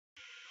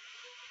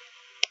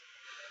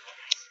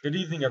Good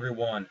evening,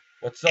 everyone.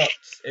 What's up?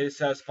 It's a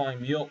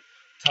satisfying meal.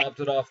 Topped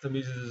it off the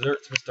music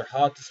desserts. Mr.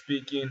 Hot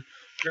speaking.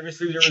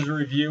 Previously, there was a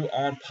review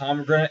on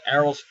pomegranate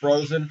arrows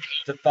frozen.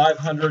 It's a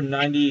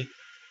 593rd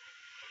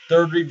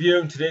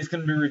review. And today's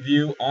going to be a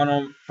review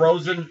on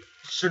frozen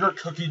sugar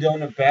cookie dough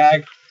in a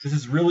bag. This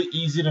is really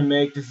easy to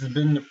make. This has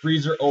been in the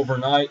freezer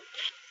overnight.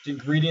 The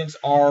ingredients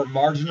are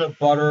margarine or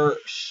butter,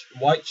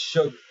 white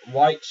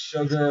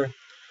sugar,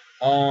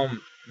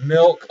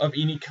 milk of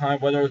any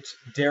kind, whether it's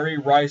dairy,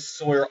 rice,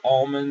 soy, or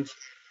almond,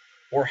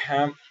 or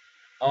hemp,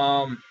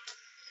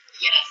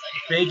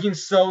 baking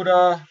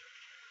soda,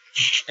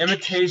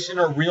 imitation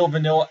or real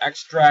vanilla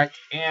extract,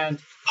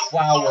 and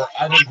flour.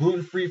 Either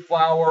gluten-free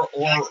flour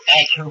or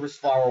all-purpose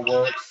flour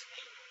works.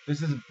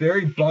 This is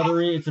very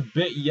buttery. It's a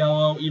bit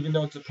yellow, even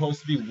though it's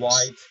supposed to be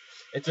white.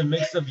 It's a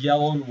mix of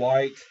yellow and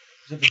white.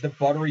 So the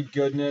buttery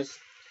goodness.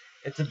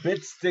 It's a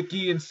bit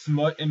sticky and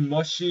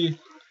mushy.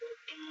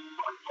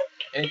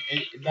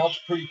 It melts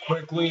pretty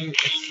quickly.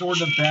 It's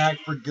stored in the bag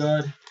for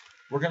good.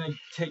 We're gonna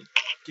take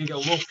a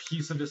little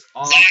piece of this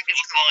off. Zach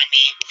is calling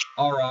me.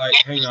 Alright,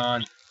 hang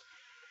on.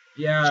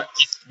 Yeah,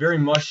 it's very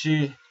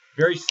mushy,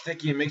 very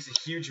sticky. It makes a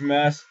huge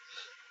mess.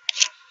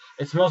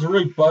 It smells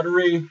really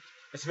buttery.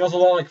 It smells a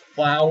lot like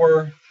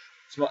flour.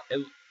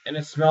 And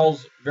it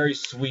smells very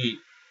sweet.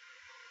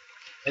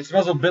 It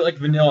smells a bit like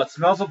vanilla. It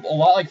smells a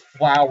lot like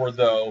flour,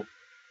 though.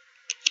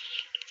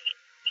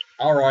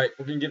 Alright,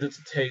 we're gonna give this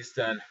a taste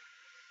then.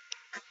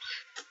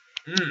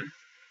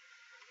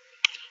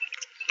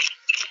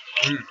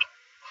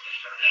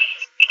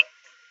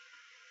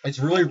 It's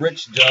really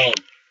rich dough.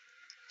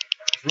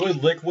 It's really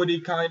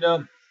liquidy, kind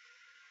of.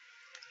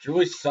 It's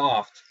really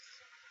soft.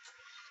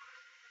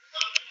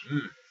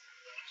 No, guys,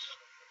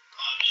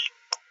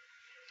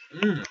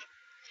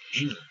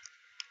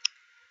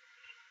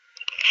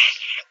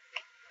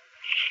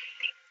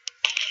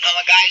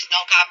 no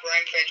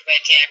copyright infringement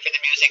for the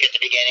music at the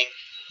beginning.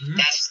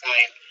 That's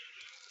fine.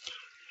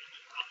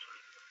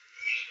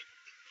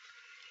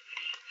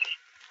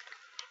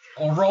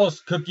 Overall,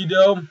 this cookie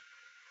dough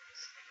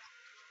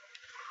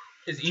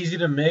is easy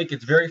to make.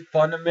 It's very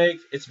fun to make.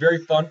 It's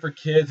very fun for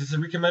kids. This is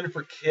recommended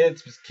for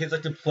kids because kids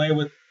like to play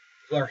with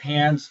their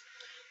hands.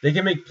 They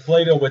can make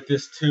Play-Doh with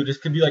this too. This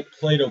could be like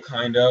Play-Doh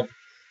kind of.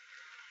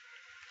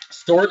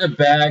 Store it in a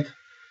bag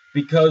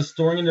because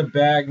storing in a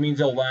bag means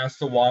it'll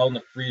last a while in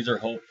the freezer,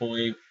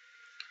 hopefully.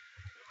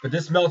 But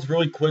this melts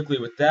really quickly.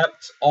 With that,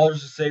 that's all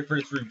there's to say for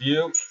this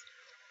review.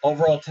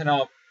 Overall,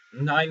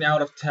 9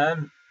 out of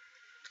 10.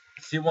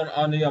 See one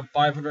on the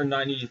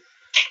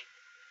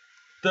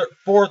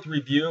 594th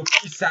review.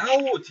 Peace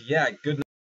out. Yeah, good night.